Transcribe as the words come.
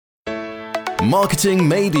Marketing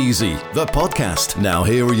Made Easy, the podcast. Now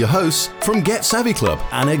here are your hosts from Get Savvy Club,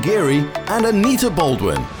 Anna Geary and Anita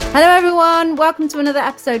Baldwin. Hello everyone, welcome to another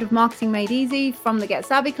episode of Marketing Made Easy from the Get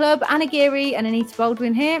Savvy Club. Anna Geary and Anita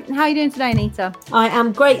Baldwin here. How are you doing today, Anita? I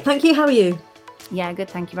am great, thank you. How are you? Yeah, good,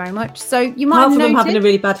 thank you very much. So you might have noticed... I'm having a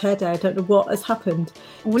really bad hair day. I don't know what has happened.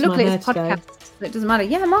 Well, luckily it's a podcast, so it doesn't matter.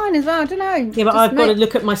 Yeah, mine as well, I don't know. Yeah, but I've got to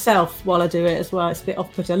look at myself while I do it as well. It's a bit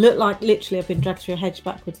off-putting. I look like literally I've been dragged through a hedge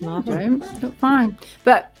backwards now. Don't look fine.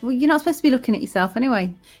 But you're not supposed to be looking at yourself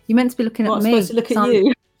anyway. You're meant to be looking at me. I'm supposed to look at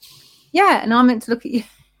you? Yeah, and I'm meant to look at you.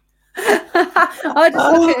 I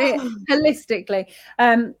just look at it holistically.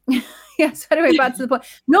 So anyway, back to the point.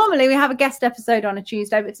 Normally we have a guest episode on a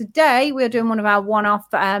Tuesday, but today we're doing one of our one-off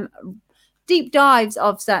deep dives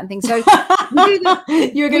of certain things. So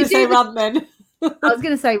you were going to say rant then. I was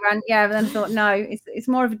going to say rant, yeah, but then I thought no, it's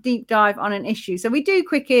more of a deep dive on an issue. So we do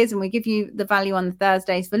quickies and we give you the value on the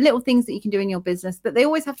Thursdays for little things that you can do in your business, but they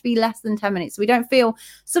always have to be less than 10 minutes. So we don't feel,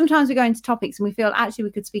 sometimes we go into topics and we feel actually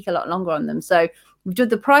we could speak a lot longer on them. So we've done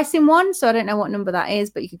the pricing one, so I don't know what number that is,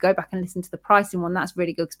 but you could go back and listen to the pricing one. That's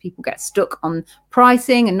really good because people get stuck on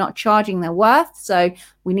pricing and not charging their worth. So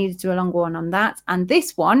we needed to do a longer one on that. And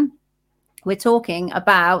this one, we're talking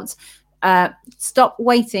about stop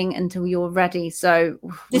waiting until you're ready. So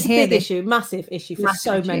this is a big issue, massive issue for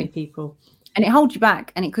so many people. And it holds you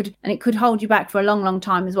back, and it could hold you back for a long, long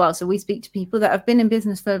time as well. So we speak to people that have been in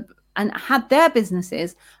business for and had their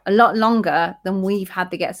businesses a lot longer than we've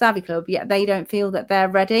had the Get Savvy Club, yet they don't feel that they're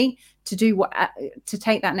ready to do to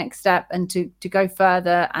take that next step and to go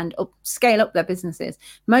further and scale up their businesses.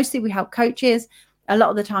 Mostly we help coaches. A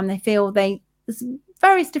lot of the time they feel there's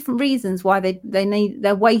various different reasons why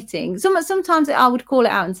they're waiting. Sometimes I would call it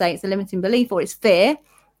out and say it's a limiting belief or it's fear.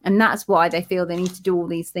 And that's why they feel they need to do all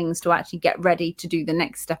these things to actually get ready to do the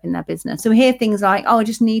next step in their business. So we hear things like, I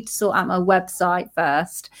just need to sort out my website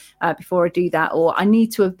first before I do that. Or I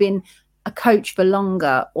need to have been a coach for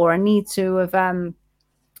longer. Or I need to have,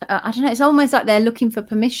 I don't know, it's almost like they're looking for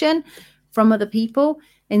permission from other people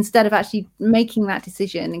instead of actually making that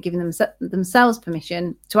decision and giving themselves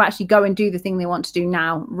permission to actually go and do the thing they want to do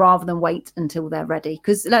now rather than wait until they're ready.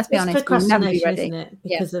 Because let's be honest, we'll never be ready. Isn't it?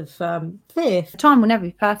 Because of fear. Time will never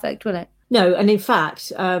be perfect, will it? No, and in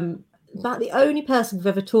fact, about the only person we've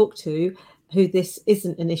ever talked to who this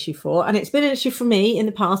isn't an issue for, and it's been an issue for me in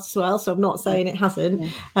the past as well, so I'm not saying it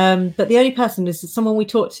hasn't, but the only person is someone we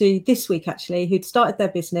talked to this week actually who'd started their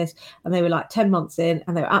business and they were like 10 months in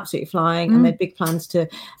and they were absolutely flying and they had big plans to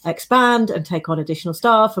expand and take on additional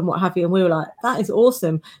staff and what have you, and we were like, that is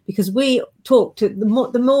awesome, because we talked to the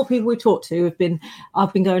more people we talked to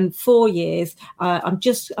I've been going 4 years, I'm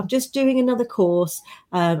just doing another course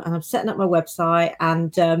and I'm setting up my website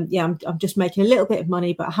and I'm just making a little bit of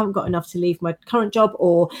money, but I haven't got enough to leave my current job,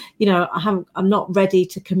 or I'm not ready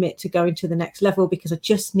to commit to going to the next level because I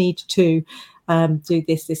just need to do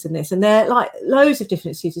this and this. And there are like loads of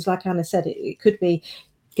different excuses. Like Anna said, it could be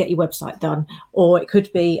get your website done, or it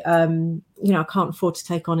could be I can't afford to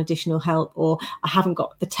take on additional help, or I haven't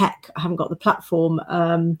got the tech, I haven't got the platform,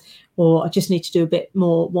 or I just need to do a bit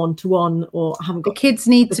more one-to-one, or I haven't got the kids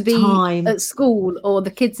need to be time at school, or the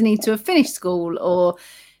kids need to have finished school, or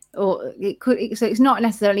it could, so it's not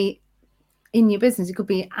necessarily in your business, it could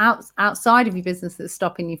be outside of your business that's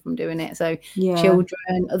stopping you from doing it. So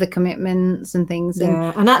children, other commitments and things.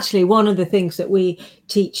 And actually one of the things that we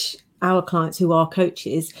teach our clients who are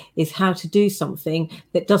coaches is how to do something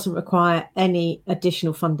that doesn't require any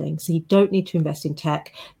additional funding. So you don't need to invest in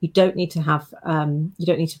tech. You don't need to have, you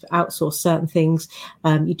don't need to outsource certain things.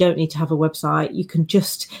 You don't need to have a website. You can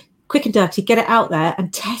just quick and dirty, get it out there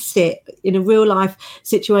and test it in a real life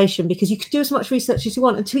situation, because you can do as much research as you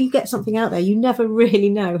want until you get something out there. You never really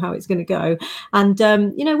know how it's going to go. And,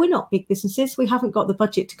 we're not big businesses. We haven't got the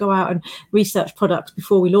budget to go out and research products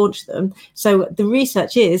before we launch them. So the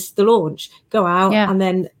research is the launch, go out. And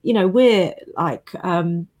then, we're like,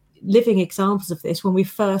 living examples of this. When we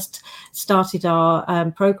first started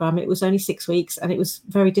our program, it was only 6 weeks and it was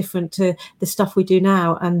very different to the stuff we do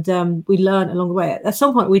now, and we learned along the way. At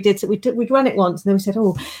some point we'd run it once and then we said,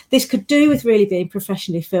 this could do with really being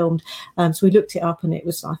professionally filmed, so we looked it up and I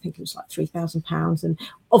think it was like £3,000, and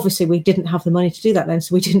obviously we didn't have the money to do that then,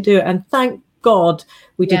 so we didn't do it, and thank God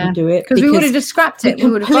we didn't do it, because we would have just scrapped it.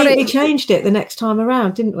 We would have completely changed it the next time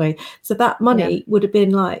around, didn't we? So that money would have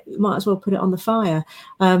been like, might as well put it on the fire.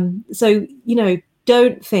 So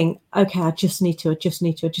don't think, okay, I just need to.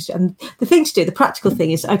 And the thing to do, the practical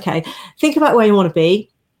thing is, okay, think about where you want to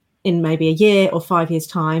be in maybe a year or 5 years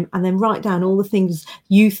time, and then write down all the things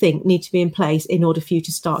you think need to be in place in order for you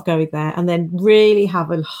to start going there, and then really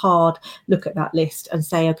have a hard look at that list and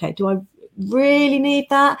say, okay, really need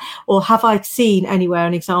that? Or have I seen anywhere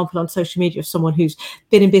an example on social media of someone who's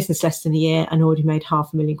been in business less than a year and already made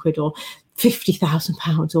 £500,000 or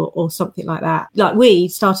 £50,000 or something like that? Like, we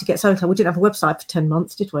started Get Savvy Club, we didn't have a website for 10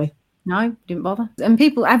 months, did we? No, didn't bother. And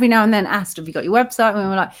people every now and then asked, have you got your website? And we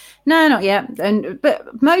were like, no, not yet.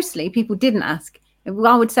 But mostly people didn't ask. I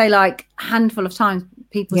would say like a handful of times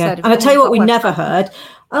people said. And I tell you what, we never heard.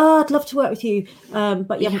 Oh, I'd love to work with you,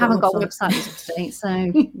 but you haven't got a website up-to-date,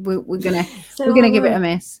 so we're gonna give it a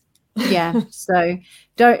miss. Yeah. So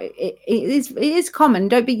it is common.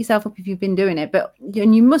 Don't beat yourself up if you've been doing it, but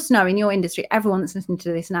and you must know in your industry, everyone that's listening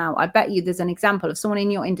to this now, I bet you there's an example of someone in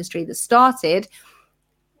your industry that started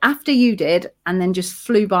after you did and then just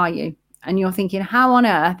flew by you, and you're thinking, how on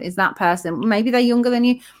earth is that person? Maybe they're younger than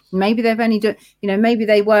you, maybe they've only done, maybe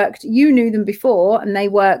they worked, you knew them before and they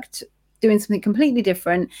worked doing something completely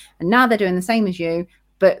different, and now they're doing the same as you,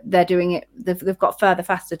 but they're doing it, they've got further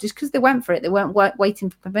faster just because they went for it. They weren't waiting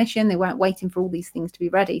for permission, they weren't waiting for all these things to be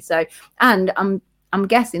ready. So, and I'm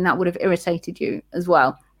guessing that would have irritated you as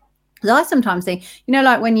well. Because I sometimes see,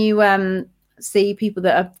 like when you see people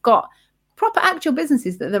that have got proper actual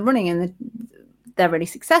businesses that they're running and they're really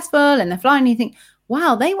successful and they're flying, and you think,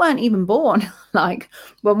 wow, they weren't even born like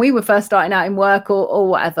when we were first starting out in work or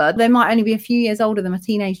whatever. They might only be a few years older than my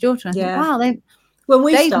teenage daughter. And I think, wow,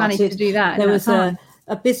 they've managed to do that. There was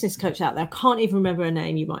a business coach out there, I can't even remember her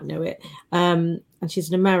name, you might know it, and she's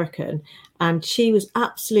an American, and she was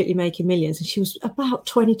absolutely making millions, and she was about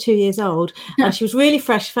 22 years old, and she was really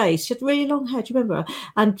fresh faced, she had really long hair, do you remember her?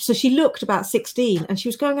 And so she looked about 16, and she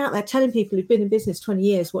was going out there telling people who'd been in business 20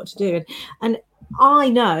 years what to do, and I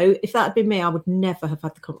know if that had been me, I would never have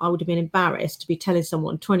had I would have been embarrassed to be telling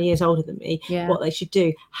someone 20 years older than me what they should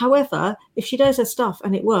do. However, if she does her stuff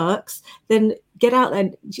and it works, then get out there,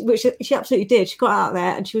 which she absolutely did. She got out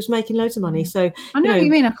there and she was making loads of money. So I know what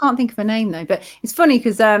you mean. I can't think of her name though, but it's funny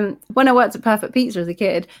because when I worked at Perfect Pizza as a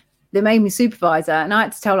kid, they made me supervisor, and I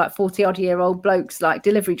had to tell like 40-odd-year-old blokes, like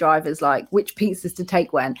delivery drivers, like which pizzas to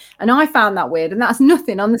take when. And I found that weird, and that's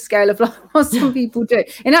nothing on the scale of like what some people do.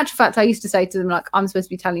 In actual fact, I used to say to them, like, I'm supposed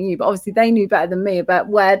to be telling you, but obviously they knew better than me about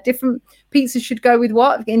where different pizzas should go with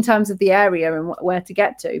what in terms of the area and where to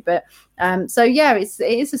get to. But so yeah, it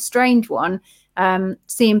is a strange one.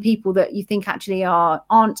 Seeing people that you think actually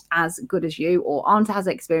aren't as good as you or aren't as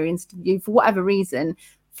experienced as you for whatever reason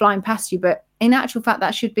flying past you, but in actual fact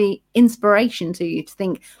that should be inspiration to you to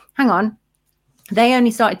think, hang on, they only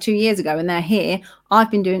started 2 years ago and they're here. I've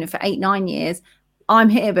been doing it for 8-9 years. I'm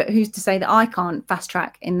here, but who's to say that I can't fast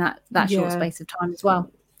track in that short space of time as well?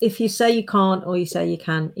 If you say you can't or you say you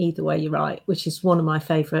can, either way you're right, which is one of my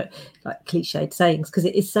favorite like cliched sayings, because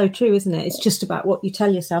it is so true, isn't it? It's just about what you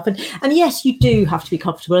tell yourself. And yes, you do have to be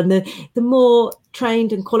comfortable, and the more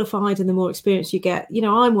trained and qualified and the more experience you get,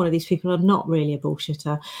 I'm one of these people, I'm not really a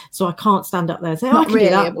bullshitter, so I can't stand up there and say, I can really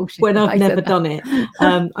do that when I've never done it.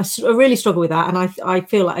 I really struggle with that, and I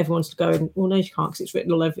feel like everyone's going, well, no, you can't, because it's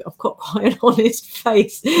written all over. I've got quite an honest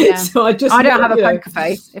face, so I don't have a poker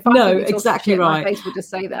face. If I exactly right, my face would just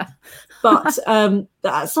say that. But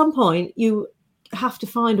at some point you have to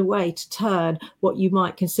find a way to turn what you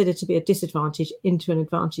might consider to be a disadvantage into an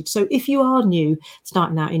advantage. So if you are new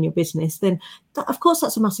starting out in your business, then of course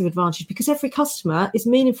that's a massive advantage, because every customer is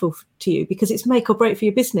meaningful to you, because it's make or break for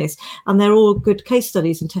your business, and they're all good case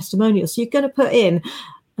studies and testimonials. So you're going to put in,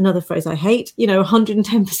 another phrase I hate,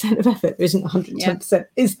 110% of effort. There isn't 110%,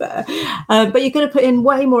 is there? But you're going to put in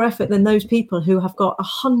way more effort than those people who have got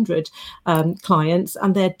 100 clients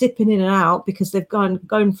and they're dipping in and out because they've gone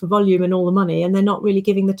for volume and all the money, and they're not really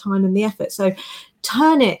giving the time and the effort. So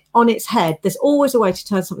turn it on its head. There's always a way to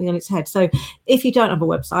turn something on its head. So if you don't have a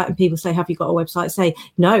website and people say, have you got a website? Say,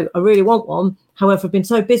 no, I really want one. However, I've been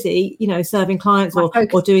so busy, serving clients or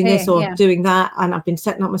doing this or doing that, and I've been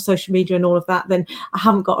setting up my social media and all of that, then I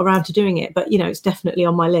haven't got around to doing it. But, it's definitely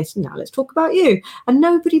on my list. Now let's talk about you. And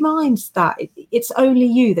nobody minds that. It's only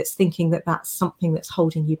you that's thinking that that's something that's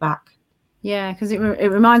holding you back. Yeah, because it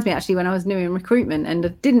reminds me actually when I was new in recruitment, and I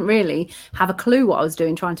didn't really have a clue what I was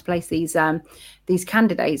doing trying to place these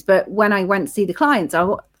candidates. But when I went to see the clients,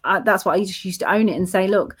 that's what I just used to own it and say,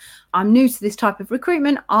 look, I'm new to this type of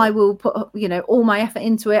recruitment. I will put, all my effort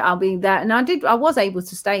into it. I'll be there. And I was able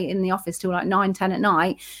to stay in the office till like 9-10 at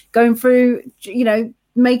night, going through,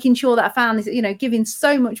 making sure that I found this, giving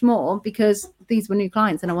so much more, because these were new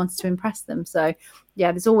clients and I wanted to impress them. So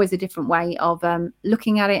yeah, there's always a different way of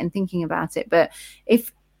looking at it and thinking about it. But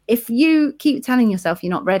if you keep telling yourself you're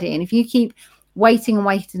not ready, and if you keep waiting and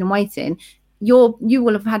waiting and waiting, you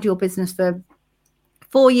will have had your business for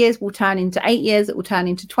 4 years will turn into 8 years, it will turn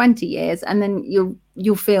into 20 years, and then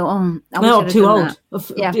you'll feel, I'm too old.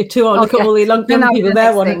 You're too old. Look at all the young people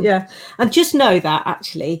there want it. Yeah. And just know that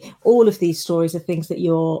actually all of these stories are things that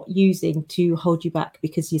you're using to hold you back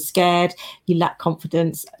because you're scared, you lack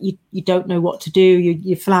confidence, you don't know what to do,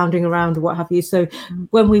 you're floundering around or what have you. So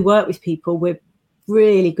when we work with people, we're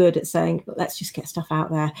really good at saying, let's just get stuff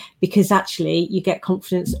out there, because actually you get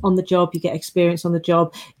confidence on the job, you get experience on the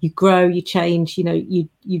job, you grow, you change,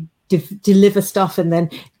 you deliver stuff and then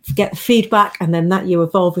get feedback, and then that you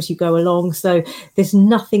evolve as you go along. So there's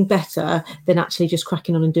nothing better than actually just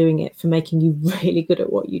cracking on and doing it for making you really good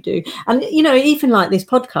at what you do. And even like this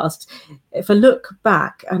podcast, if I look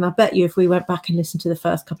back, and I bet you if we went back and listened to the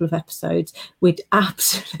first couple of episodes, we'd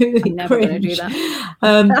absolutely never cringe. Gonna do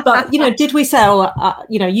that. But did we say,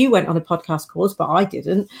 you went on a podcast course, but I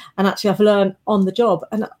didn't, and actually I've learned on the job.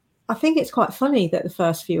 And I think it's quite funny that the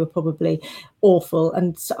first few are probably awful,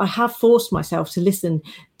 and so I have forced myself to listen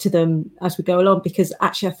to them as we go along, because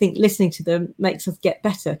actually I think listening to them makes us get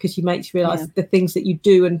better, because you make you realise the things that you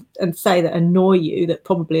do and say that annoy you, that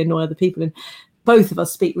probably annoy other people. And both of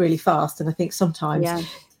us speak really fast, and I think sometimes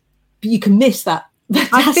you can miss that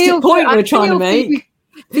fantastic point we're trying to make.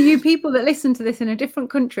 For you people that listen to this in a different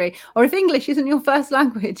country, or if English isn't your first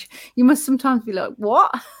language, you must sometimes be like, what?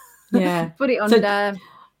 Yeah. Put it on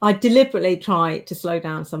I deliberately try to slow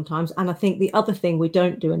down sometimes. And I think the other thing we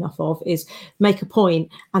don't do enough of is make a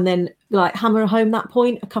point and then like hammer home that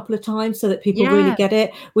point a couple of times so that people really get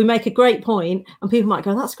it. We make a great point and people might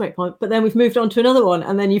go, that's a great point, but then we've moved on to another one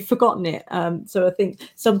and then you've forgotten it. So I think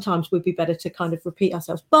sometimes we'd be better to kind of repeat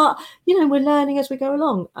ourselves, but we're learning as we go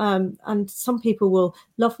along. And some people will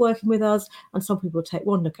love working with us, and some people will take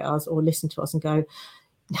one look at us or listen to us and go,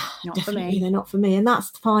 not definitely for me. They're not for me, and that's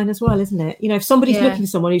fine as well, isn't it? If somebody's looking for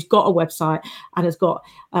someone who's got a website and has got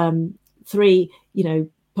 3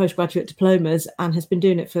 postgraduate diplomas and has been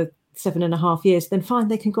doing it for 7.5 years, then fine,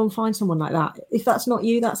 they can go and find someone like that. If that's not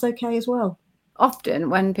you, that's okay as well. Often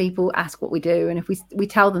when people ask what we do, and if we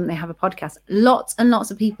tell them they have a podcast, lots and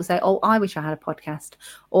lots of people say, oh, I wish I had a podcast,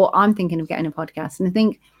 or I'm thinking of getting a podcast. And I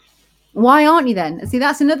think, why aren't you then? And see,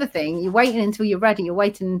 that's another thing. You're waiting until you're ready. You're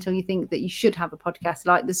waiting until you think that you should have a podcast.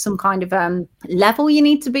 Like there's some kind of level you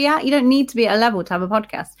need to be at. You don't need to be at a level to have a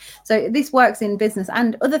podcast. So this works in business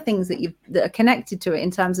and other things that are connected to it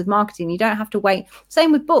in terms of marketing. You don't have to wait.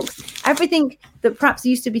 Same with books. Everything that perhaps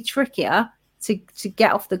used to be trickier to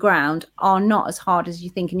get off the ground are not as hard as you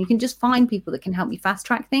think. And you can just find people that can help you fast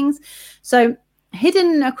track things. So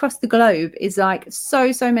hidden across the globe is like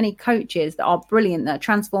so many coaches that are brilliant, that are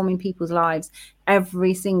transforming people's lives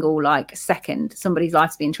every single second. Somebody's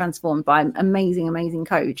life's being transformed by an amazing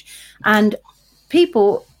coach, and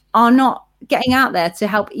people are not getting out there to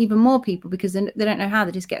help even more people because they don't know how.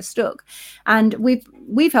 They just get stuck. And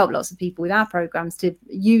we've helped lots of people with our programs to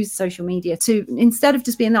use social media to, instead of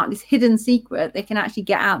just being like this hidden secret, they can actually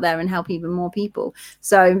get out there and help even more people.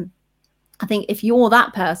 So I think if you're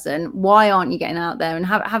that person, why aren't you getting out there and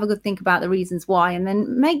have a good think about the reasons why, and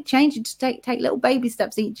then make changes to take little baby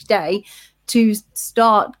steps each day to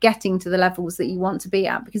start getting to the levels that you want to be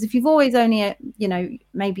at. Because if you've always only,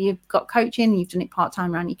 maybe you've got coaching, you've done it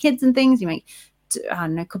part-time around your kids and things, you make, I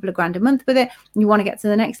don't know, a couple of grand a month with it, and you want to get to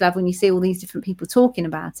the next level and you see all these different people talking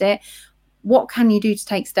about it, what can you do to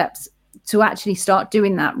take steps to actually start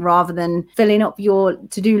doing that, rather than filling up your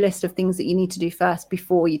to-do list of things that you need to do first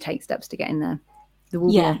before you take steps to get in there?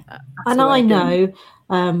 And I know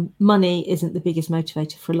money isn't the biggest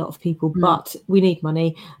motivator for a lot of people, but we need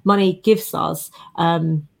money. Money gives us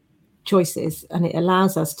choices, and it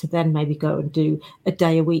allows us to then maybe go and do a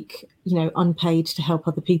day a week, unpaid, to help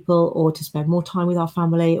other people, or to spend more time with our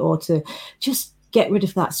family, or to just get rid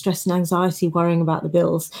of that stress and anxiety worrying about the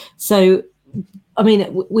bills. So I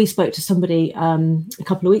mean, we spoke to somebody a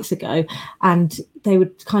couple of weeks ago, and they were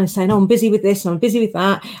kind of saying, oh, I'm busy with this and I'm busy with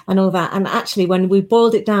that and all that. And actually, when we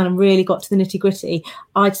boiled it down and really got to the nitty gritty,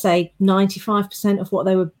 I'd say 95% of what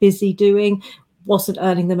they were busy doing wasn't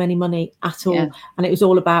earning them any money at all. And it was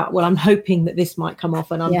all about, well, I'm hoping that this might come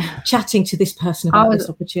off, and I'm chatting to this person about this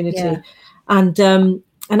opportunity. And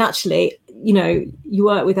actually, you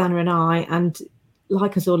work with Anna and I, and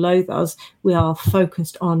like us or loathe us, we are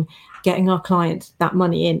focused on getting our clients that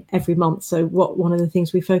money in every month. So one of the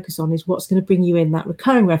things we focus on is what's going to bring you in that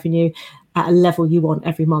recurring revenue at a level you want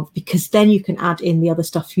every month, because then you can add in the other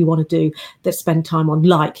stuff you want to do that spend time on,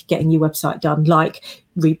 like getting your website done, like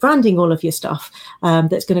rebranding all of your stuff,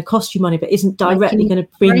 that's going to cost you money but isn't directly going to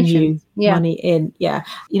bring you money in.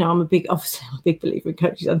 I'm a big believer in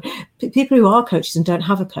coaches, and people who are coaches and don't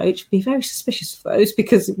have a coach, be very suspicious of those,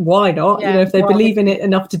 because why not? If they believe in it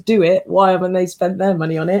enough to do it, why haven't they spent their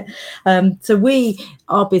money on it? So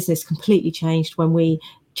our business completely changed when we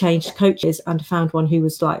changed coaches and found one who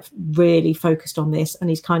was like really focused on this, and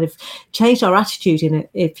he's kind of changed our attitude in it,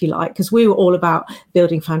 if you like, because we were all about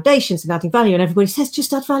building foundations and adding value, and everybody says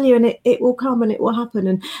just add value and it will come and it will happen,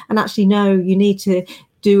 and actually no, you need to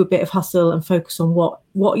do a bit of hustle and focus on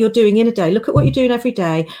what you're doing in a day. Look at what you're doing every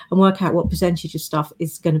day and work out what percentage of stuff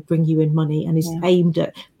is going to bring you in money and is aimed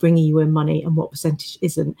at bringing you in money, and what percentage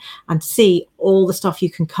isn't, and see all the stuff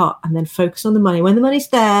you can cut, and then focus on the money. When the money's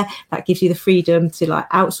there, that gives you the freedom to like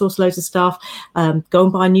outsource loads of stuff, go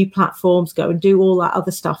and buy new platforms, go and do all that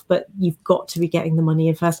other stuff, but you've got to be getting the money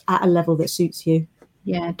in first at a level that suits you.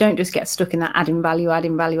 Yeah, don't just get stuck in that adding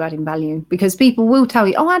value, because people will tell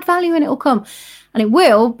you, add value and it will come. And it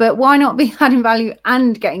will, but why not be adding value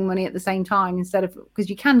and getting money at the same time, instead of, because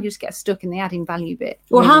you can just get stuck in the adding value bit.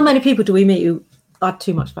 Well, how many people do we meet who add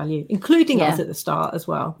too much value, including us at the start as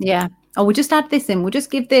well? Yeah. Oh, we'll just add this in, we'll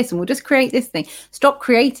just give this, and we'll just create this thing. Stop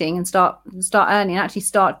creating and start earning, and actually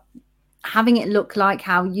start having it look like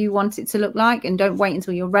how you want it to look like, and don't wait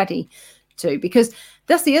until you're ready to, because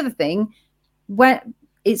that's the other thing. When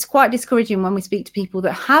it's quite discouraging when we speak to people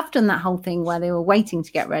that have done that whole thing where they were waiting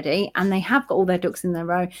to get ready, and they have got all their ducks in their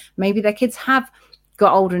row. Maybe their kids have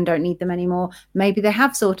got older and don't need them anymore. Maybe they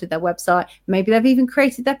have sorted their website. Maybe they've even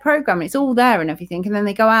created their program. It's all there and everything. And then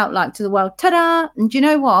they go out like to the world, ta-da! And do you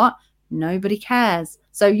know what? Nobody cares.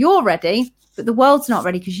 So you're ready, but the world's not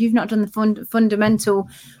ready, because you've not done the fundamental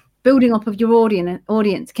building up of your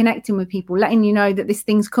audience, connecting with people, letting you know that this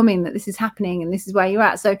thing's coming, that this is happening, and this is where you're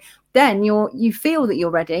at. So then you feel that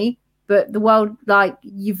you're ready, but the world, like,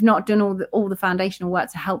 you've not done all the foundational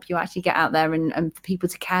work to help you actually get out there and for people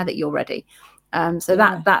to care that you're ready. That's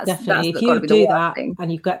definitely. If you do that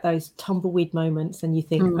and you get those tumbleweed moments and you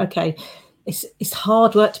think, okay, it's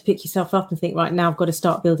hard work to pick yourself up and think, right, now I've got to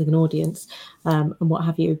start building an audience, and what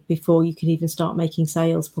have you, before you can even start making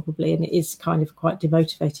sales, probably. And it is kind of quite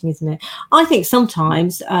demotivating, isn't it? I think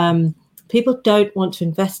sometimes people don't want to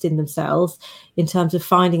invest in themselves in terms of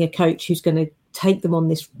finding a coach who's going to take them on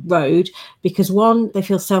this road, because one, they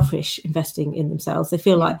feel selfish investing in themselves. They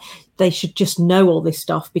feel like they should just know all this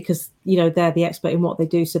stuff because, they're the expert in what they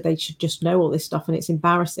do, so they should just know all this stuff, and it's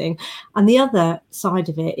embarrassing. And the other side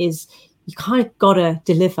of it is, you kind of got to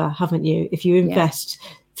deliver, haven't you? If you invest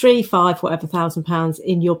 3, 5, whatever £1,000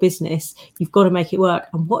 in your business, you've got to make it work.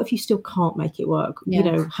 And what if you still can't make it work?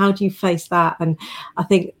 How do you face that? And I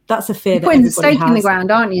think that's a fear. You're putting the stake in the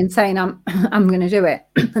ground, aren't you, and saying I'm going to do it,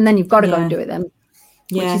 and then you've got to go and do it then,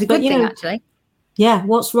 which is a good thing, actually. Yeah,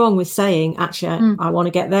 what's wrong with saying, actually, I want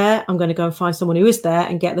to get there, I'm going to go and find someone who is there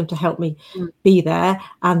and get them to help me be there.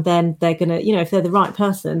 And then they're going to, if they're the right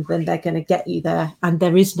person, then they're going to get you there. And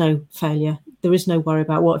there is no failure. There is no worry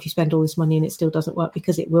about what if you spend all this money and it still doesn't work,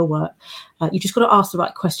 because it will work. You just got to ask the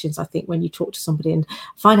right questions, I think, when you talk to somebody and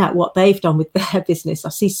find out what they've done with their business. I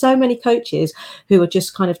see so many coaches who are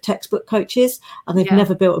just kind of textbook coaches, and they've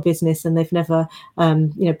never built a business, and they've never,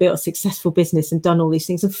 built a successful business and done all these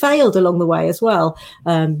things and failed along the way as well.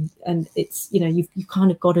 And it's, you've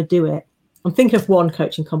kind of got to do it. I'm thinking of one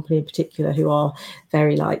coaching company in particular who are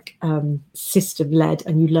very system led,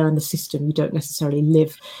 and you learn the system. You don't necessarily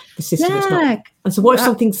live the system. It's not. And so what if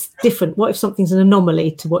something's different? What if something's an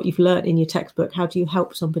anomaly to what you've learned in your textbook? How do you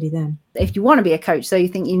help somebody then? If you want to be a coach, so you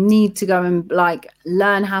think you need to go and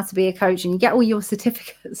learn how to be a coach, and you get all your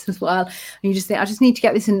certificates as well, and you just think, I just need to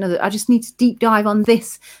get this I just need to deep dive on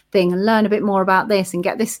this thing and learn a bit more about this and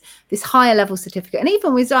get this higher level certificate. And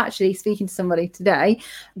even was actually speaking to somebody today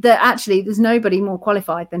that actually there's nobody more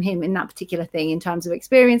qualified than him in that particular thing in terms of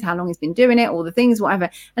experience, how long he's been doing it, all the things, whatever.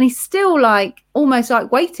 And he's still almost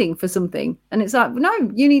waiting for something. And it's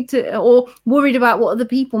no, you need to, or worried about what other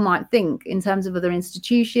people might think in terms of other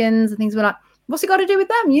institutions and things. We're like, what's it got to do with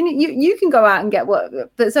them? You can go out and get work.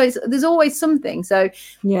 But so there's always something. So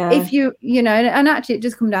if and actually it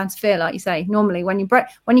just comes down to fear, like you say. Normally when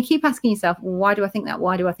you keep asking yourself, well, why do I think that?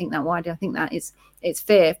 Why do I think that? Why do I think that? It's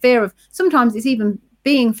fear of, sometimes it's even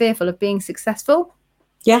being fearful of being successful.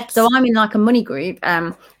 Yeah. So I'm in a money group,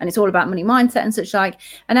 and it's all about money mindset and such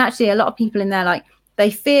and actually a lot of people in there, they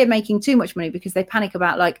fear making too much money because they panic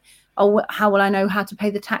about oh, how will I know how to pay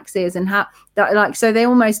the taxes and how that, so they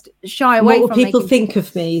almost shy away from what will people think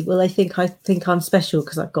of me? Well, they think I'm special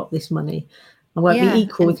because I've got this money. I won't be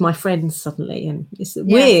equal with my friends suddenly. And it's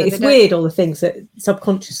weird. It's weird, all the things that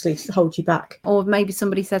subconsciously hold you back. Or maybe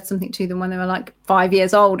somebody said something to them when they were like 5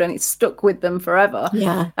 years old and it's stuck with them forever.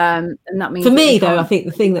 Yeah. And that means for me, though, I think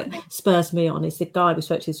the thing that spurs me on is the guy we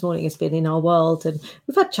spoke to this morning has been in our world, and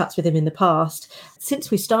we've had chats with him in the past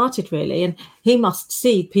since we started, really. And he must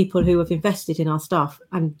see people who have invested in our stuff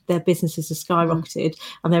and their businesses have skyrocketed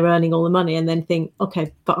and they're earning all the money, and then think,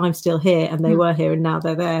 okay, but I'm still here and they were here and now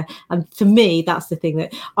they're there. And for me, that's the thing,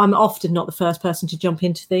 that I'm often not the first person to jump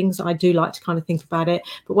into things. I do like to kind of think about it.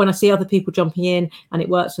 But when I see other people jumping in and it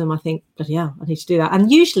works for them, I think, bloody hell, I need to do that.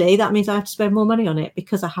 And usually that means I have to spend more money on it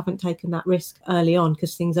because I haven't taken that risk early on,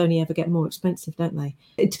 because things only ever get more expensive, don't they?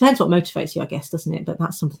 It depends what motivates you, I guess, doesn't it? But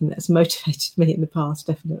that's something that's motivated me in the past,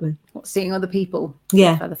 definitely. Seeing other people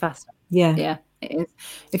further faster. Yeah, it is.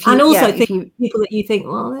 People that you think,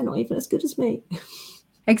 well, they're not even as good as me.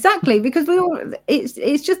 Exactly, because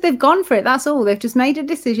it's just they've gone for it. That's all. They've just made a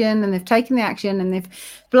decision and they've taken the action and they've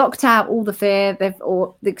blocked out all the fear.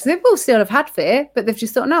 Because they've all still have had fear, but they've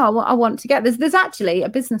just thought, no, I want to get this. There's actually a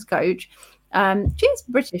business coach. She's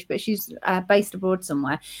British, but she's based abroad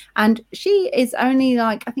somewhere, and she is only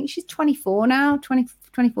like, I think she's 24 now,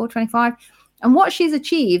 24, 25. And what she's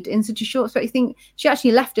achieved in such a short space, I think she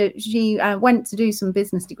actually left it. She went to do some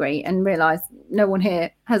business degree and realised no one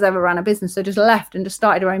here has ever run a business. So just left and just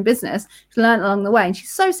started her own business. She learned along the way. And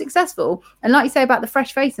she's so successful. And like you say about the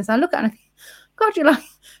fresh faces, I look at her and I think, God, you're like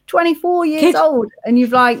 24 years old and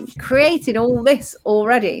you've like created all this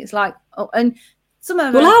already. It's like, and some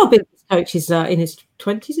of them. Well, our business coach is in his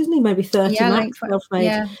 20s, isn't he? Maybe 30,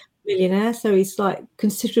 self-made. Millionaire, so he's like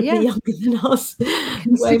considerably younger than us,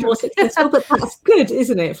 way more successful, but that's good,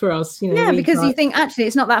 isn't it, for us? Because you think actually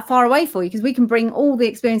it's not that far away for you, because we can bring all the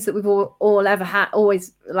experience that we've all ever had,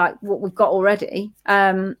 always like what we've got already,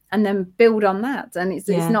 and then build on that. And it's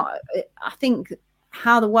not, I think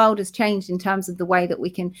how the world has changed in terms of the way that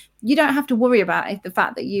you don't have to worry about it, the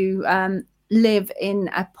fact that you live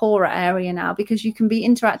in a poorer area now, because you can be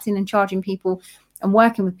interacting and charging people and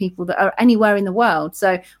working with people that are anywhere in the world.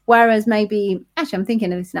 So whereas maybe, actually I'm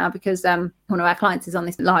thinking of this now because one of our clients is on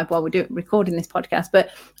this live while we're recording this podcast,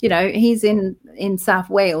 but he's in South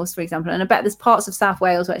Wales, for example, and I bet there's parts of South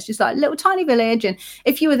Wales where it's just like a little tiny village, and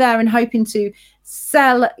if you were there and hoping to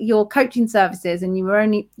sell your coaching services and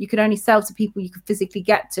you could only sell to people you could physically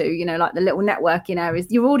get to, like the little networking areas,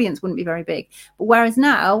 your audience wouldn't be very big. But whereas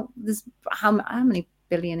now there's how many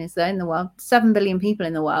billion is there in the world? 7 billion people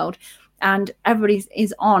in the world. And everybody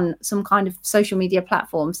is on some kind of social media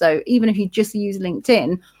platform. So even if you just use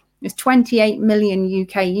LinkedIn, there's 28 million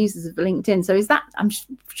UK users of LinkedIn. So I'm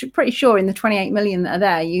pretty sure in the 28 million that are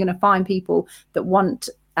there, you're going to find people that want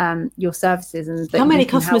your services. And how many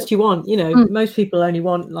customers do you want? Most people only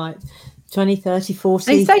want like 20, 30, 40.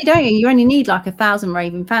 They say, don't you? You only need like 1,000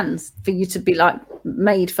 raving fans for you to be like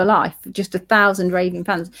made for life. Just 1,000 raving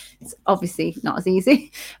fans. It's obviously not as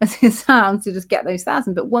easy as it sounds to just get those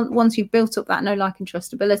 1,000. But once you've built up that know, like, and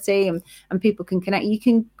trustability, and people can connect, you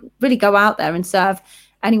can really go out there and serve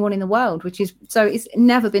anyone in the world, so it's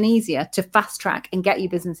never been easier to fast track and get your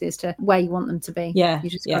businesses to where you want them to be.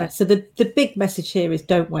 So the big message here is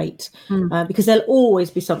don't wait, because there'll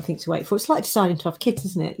always be something to wait for. It's like deciding to have kids,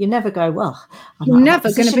 isn't it? You never go, well, you're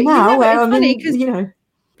never going to be now where I'm funny because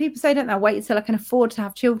people say, don't they, wait until I can afford to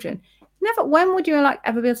have children. Never. When would you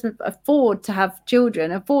ever be able to afford to have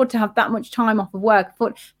children, afford to have that much time off of work?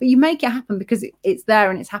 But you make it happen because it's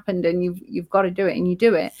there and it's happened, and you've got to do it, and you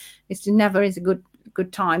do it. It's just never is a good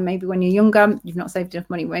time. Maybe when you're younger, you've not saved enough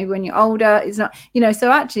money. Maybe when you're older, it's not.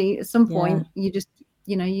 So actually, at some point, you just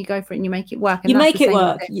you go for it and you make it work. And you make it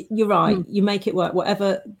work. You're right. You make it work.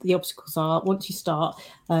 Whatever the obstacles are, once you start,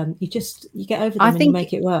 you get over them and you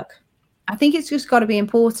make it work. I think it's just got to be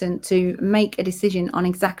important to make a decision on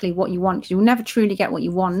exactly what you want, because you'll never truly get what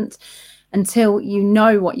you want until you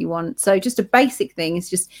know what you want. So just a basic thing is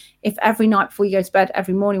just, if every night before you go to bed,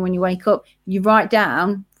 every morning when you wake up, you write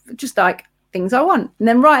down just like things I want, and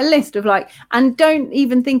then write a list of and don't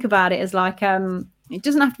even think about it as it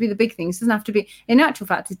doesn't have to be the big things. It doesn't have to be, in actual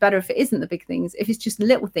fact, it's better if it isn't the big things, if it's just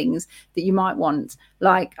little things that you might want,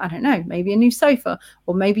 like, I don't know, maybe a new sofa,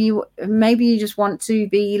 or maybe you just want to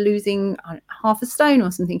be losing half a stone or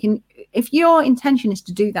something. And if your intention is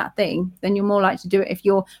to do that thing, then you're more likely to do it. If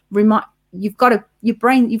you've got to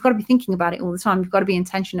be thinking about it all the time. You've got to be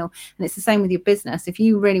intentional. And it's the same with your business. If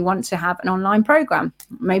you really want to have an online program,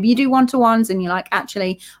 maybe you do one-to-ones and you're like,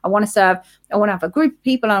 actually, I want to have a group of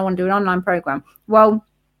people and I want to do an online program. Well,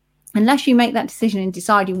 unless you make that decision and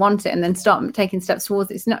decide you want it and then start taking steps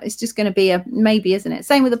towards it, it's just going to be a maybe, isn't it?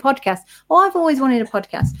 Same with a podcast. Oh, I've always wanted a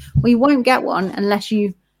podcast. Well, you won't get one unless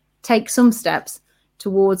you take some steps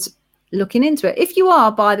towards looking into it. If you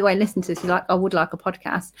are, by the way, listen to this, you're like, I would like a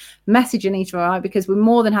podcast, message Anita or I, because we're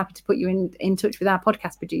more than happy to put you in touch with our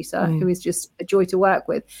podcast producer, who is just a joy to work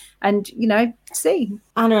with. And, you know, see.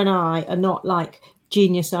 Anna and I are not like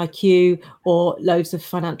genius IQ or loads of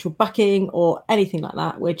financial backing or anything like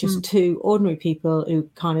that. We're just two ordinary people who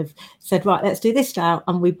kind of said, right, let's do this now.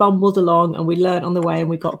 And we bumbled along and we learned on the way, and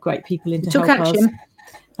we got great people in to help action.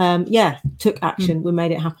 us. Took action. We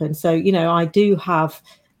made it happen. So, you know, I do have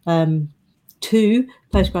 2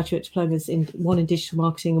 postgraduate diplomas, one in digital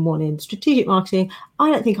marketing and one in strategic marketing. I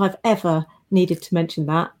don't think I've ever needed to mention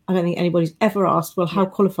that. I don't think anybody's ever asked, well, how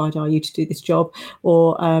qualified are you to do this job?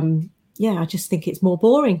 Or I just think it's more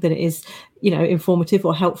boring than it is, you know, informative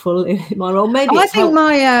or helpful in my role. Maybe I think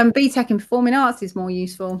my BTEC in Performing Arts is more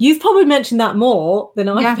useful. You've probably mentioned that more than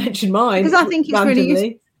I've mentioned mine. Because I think it's really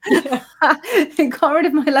useful. It got rid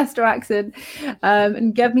of my Leicester accent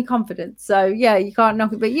and gave me confidence. So yeah, you can't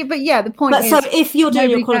knock it. But the point is, so if you're doing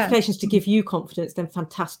your qualifications to give you confidence, then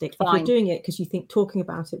fantastic. Fine. If you're doing it because you think talking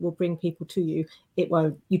about it will bring people to you, it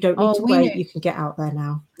won't. You don't need to wait. You can get out there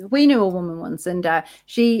now. We knew a woman once, and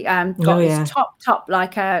she got this top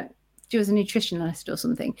like she was a nutritionist or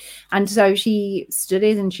something, and so she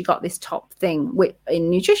studied and she got this top thing in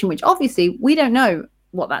nutrition, which obviously we don't know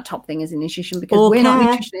what that top thing is in nutrition, because we're not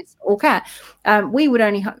nutritionists or care. We would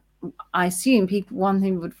only I assume one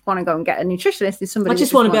who would want to go and get a nutritionist is somebody. I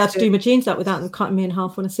just want to be able to do my jeans up without them cutting me in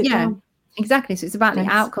half when I sit down. Exactly. So it's about the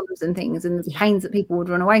outcomes and things and the pains that people would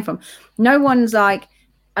run away from. No one's like,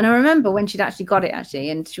 and I remember when she'd actually got it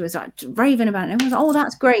and she was like raving about it. And everyone was like, oh,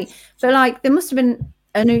 that's great. But like, there must have been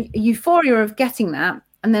a euphoria of getting that.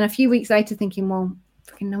 And then a few weeks later thinking, well,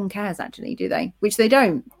 no one cares actually, do they? Which they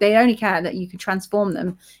don't. They only care that you could transform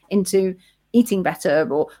them into eating better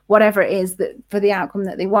or whatever it is that for the outcome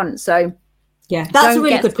that they want. So yeah, that's a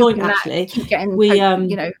really good point actually. Keep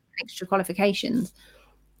getting extra qualifications.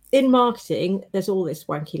 In marketing, there's all this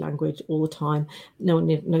wanky language all the time. No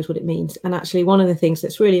one knows what it means. And actually, one of the things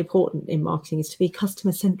that's really important in marketing is to be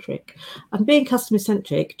customer centric. And being customer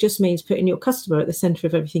centric just means putting your customer at the center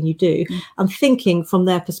of everything you do and thinking from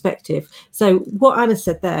their perspective. So what Anna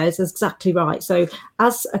said there is exactly right. So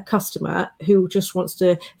as a customer who just wants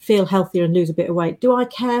to feel healthier and lose a bit of weight, do I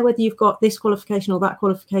care whether you've got this qualification or that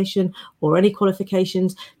qualification or any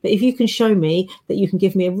qualifications? But if you can show me that you can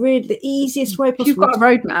give me the easiest way possible. You've got a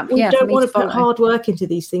roadmap. We don't want to put hard work into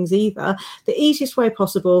these things either. The easiest way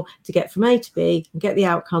possible to get from A to B and get the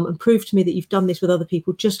outcome and prove to me that you've done this with other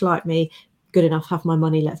people just like me. Good enough. Have my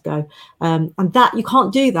money. Let's go. And that you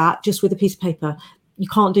can't do that just with a piece of paper. You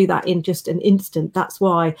can't do that in just an instant. That's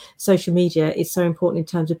why social media is so important in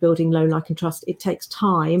terms of building know, like, and trust. It takes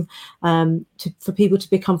time for people to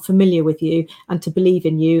become familiar with you and to believe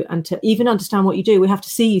in you and to even understand what you do. We have to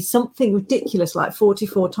see something ridiculous like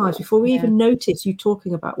 44 times before we even notice you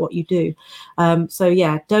talking about what you do.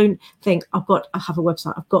 Don't think I have a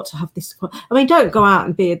website. I've got to have this. I mean, don't go out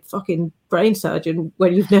and be a fucking brain surgeon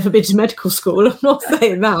when you've never been to medical school. I'm not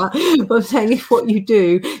saying that, but I'm saying if what you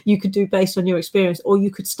do, you could do based on your experience, or you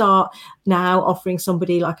could start now offering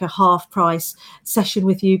somebody like a half price session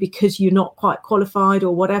with you because you're not quite qualified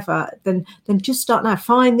or whatever, then just start now.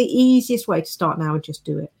 Find the easiest way to start now and just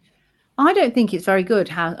do it. I don't think it's very good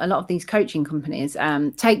how a lot of these coaching companies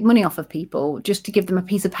take money off of people just to give them a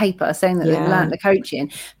piece of paper saying that they've learned the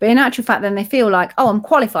coaching. But in actual fact, then they feel like, oh, I'm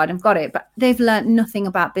qualified, I've got it. But they've learned nothing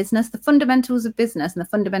about business, the fundamentals of business and the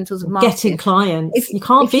fundamentals of marketing. Getting clients. You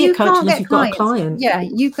can't be a coach unless you've got a client. Yeah,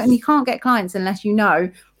 you can't get clients unless you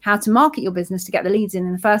know how to market your business to get the leads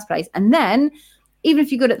in the first place. And then even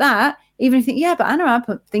if you're good at that, even if you think, but Anna, I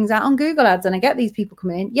put things out on Google Ads and I get these people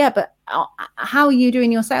coming in. Yeah, but how are you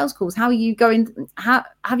doing your sales calls? How are you going? How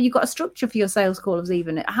have you got a structure for your sales calls?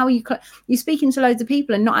 Even how are you speaking to loads of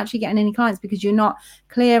people and not actually getting any clients because you're not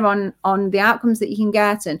clear on the outcomes that you can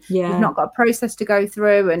get, and you've not got a process to go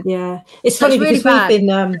through. And it's funny because really bad. We've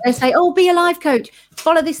been they say, oh, be a life coach,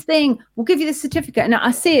 follow this thing, we'll give you this certificate. And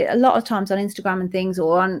I see it a lot of times on Instagram and things,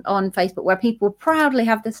 or on Facebook, where people proudly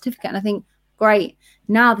have the certificate, and I think, great.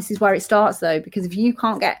 Now this is where it starts, though, because if you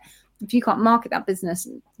can't market that business,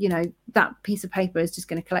 that piece of paper is just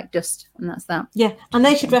going to collect dust, and that's that. Yeah, and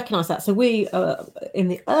they should recognise that. So we are in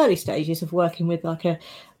the early stages of working with like a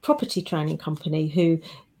property training company who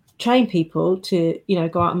train people to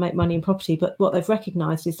go out and make money in property, but what they've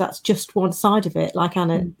recognized is that's just one side of it. Like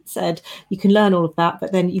Anna said, you can learn all of that,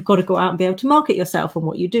 but then you've got to go out and be able to market yourself and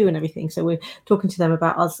what you do and everything. So we're talking to them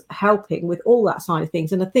about us helping with all that side of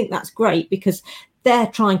things, and I think that's great because they're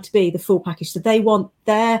trying to be the full package. So they want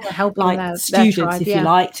their students, if you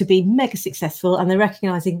like, to be mega successful, and they're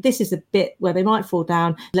recognizing this is a bit where they might fall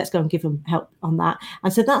down. Let's go and give them help on that.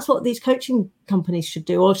 And so that's what these coaching companies should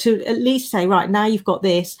do, or to at least say, right, now you've got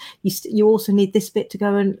this, you also need this bit to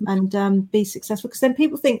go and be successful, because then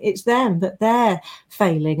people think it's them, that they're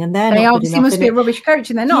failing and they obviously must be a rubbish coach,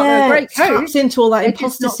 and they're not. They're a great coach. Taps into all that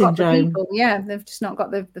imposter syndrome. They've just not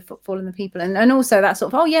got the footfall in the people, and also that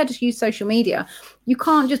sort of just use social media. You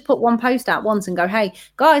can't just put one post out once and go, hey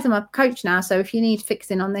guys, I'm a coach now, so if you need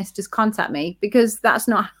fixing on this, just contact me, because that's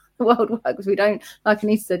not the world works. We don't, like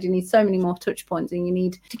Anita said, you need so many more touch points, and you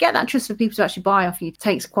need to get that trust for people to actually buy off you. It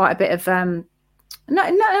takes quite a bit of no,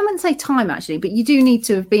 I wouldn't say time actually, but you do need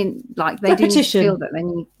to have been like, they do need to feel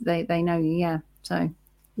that they know you. So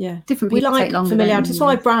different people take longer. Familiarity. That's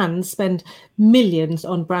why brands spend millions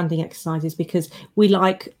on branding exercises, because we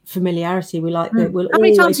like familiarity. We like that we'll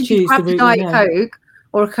always choose the route. Diet Coke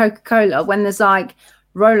or a Coca-Cola when there's like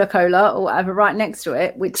Roller Cola or whatever right next to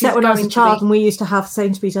it, which except when I was a child and we used to have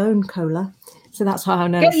Sainsbury's own cola, so that's how I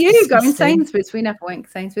know. Get you going Sainsbury's. We never went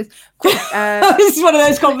Sainsbury's. This is one of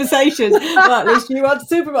those conversations. Well, at least you went to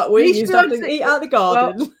supermarket. We used to have to eat out the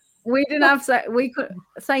garden. Well, we didn't have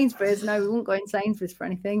Sainsbury's. No, we wouldn't go in Sainsbury's for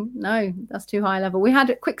anything. No, that's too high level. We had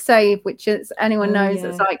a Quick Save, which is anyone knows.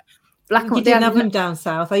 It's like black and white. You didn't have them down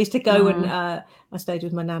south. I used to go and I stayed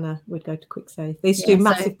with my nana. We'd go to Quick Save. They used to do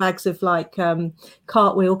massive bags of like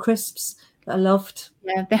cartwheel crisps that I loved.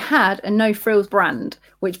 Yeah, they had a no frills brand,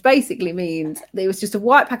 which basically means it was just a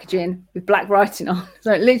white packaging with black writing on.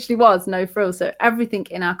 So it literally was no frills. So everything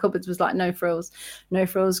in our cupboards was like no frills.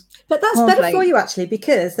 But that's better for you actually,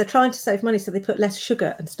 because they're trying to save money, so they put less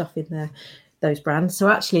sugar and stuff in there, those brands. So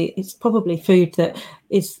actually it's probably food that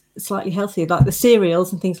is slightly healthier, like the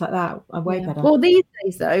cereals and things like that are way better. Well, these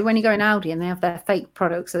days though, when you go in Aldi and they have their fake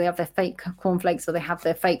products, so they have their fake cornflakes or they have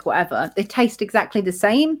their fake whatever, they taste exactly the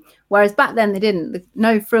same, whereas back then they didn't. The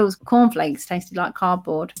no frills cornflakes tasted like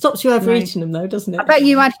cardboard. Stops you overeating them though, doesn't it? I bet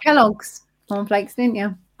you had Kellogg's cornflakes, didn't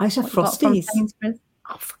you? I used to have Frosties.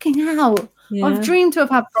 Oh fucking hell. I've dreamed to have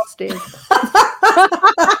had Frosties.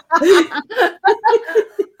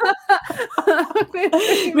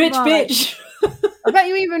 Rich bitch. I bet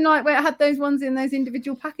you even had those ones in those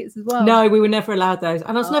individual packets as well. No, we were never allowed those,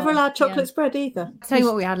 and I was never allowed chocolate spread either. I'll tell you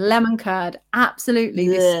what, we had lemon curd. Absolutely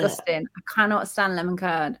disgusting. I cannot stand lemon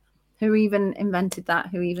curd. Who even invented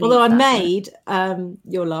that? Although I made,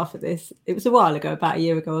 you'll laugh at this, it was a while ago, about a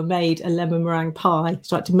year ago, I made a lemon meringue pie.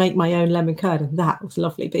 So I had to make my own lemon curd, and that was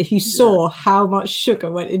lovely. But if you saw how much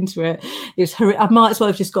sugar went into it, it was horrific. I might as well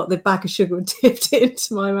have just got the bag of sugar and tipped it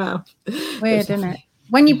into my mouth. Weird, isn't it?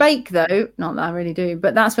 When you bake, though, not that I really do,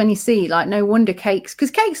 but that's when you see, like, no wonder cakes,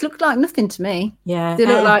 because cakes look like nothing to me. Yeah. They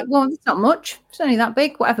look like, well, it's not much. It's only that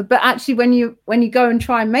big, whatever. But actually, when you go and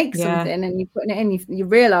try and make something and you're putting it in, you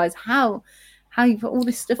realise how you put all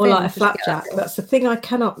this stuff in. Or like a flapjack. That's the thing I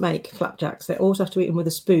cannot make, flapjacks. They always have to eat them with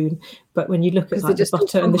a spoon. But when you look at like, the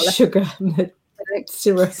butter and the sugar and the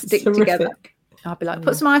syrup, stick together. I'll be like,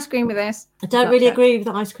 put some ice cream with this. I don't really agree with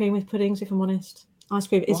the ice cream with puddings, if I'm honest. Ice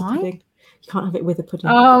cream is a pudding. You can't have it with a pudding.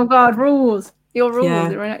 Oh God, rules! Your rules.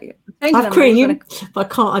 Yeah. I have cream, but I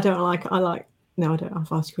can't. I don't like. No, I don't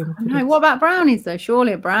have ice cream. No. What about brownies though?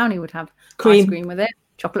 Surely a brownie would have ice cream with it.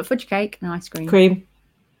 Chocolate fudge cake and ice cream. Cream.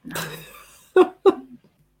 No. I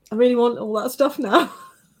really want all that stuff now.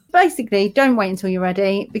 Basically, don't wait until you're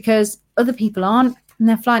ready, because other people aren't, and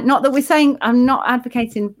they're flying. Not that we're saying, I'm not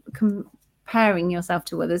advocating comparing yourself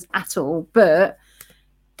to others at all, but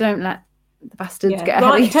don't let the bastards get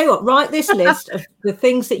ahead of you. Tell you what, write this list of the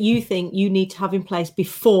things that you think you need to have in place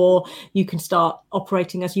before you can start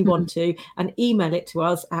operating as you want to, and email it to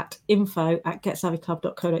us at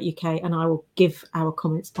info@getsavvyclub.co.uk, and I will give our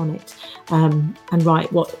comments on it, and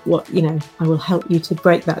write what I will help you to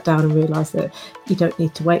break that down and realise that you don't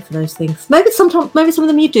need to wait for those things. Maybe some of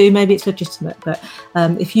them you do, maybe it's legitimate, but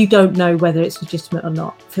if you don't know whether it's legitimate or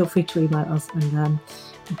not, feel free to email us, and we'll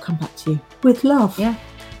come back to you with love. Yeah.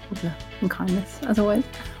 And kindness, as always.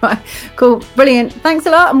 Right, cool, brilliant. Thanks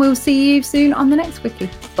a lot, and we'll see you soon on the next wiki.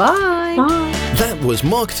 Bye. Bye. That was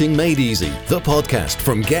Marketing Made Easy, the podcast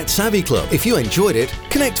from Get Savvy Club. If you enjoyed it,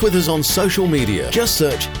 connect with us on social media. Just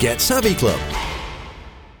search Get Savvy Club.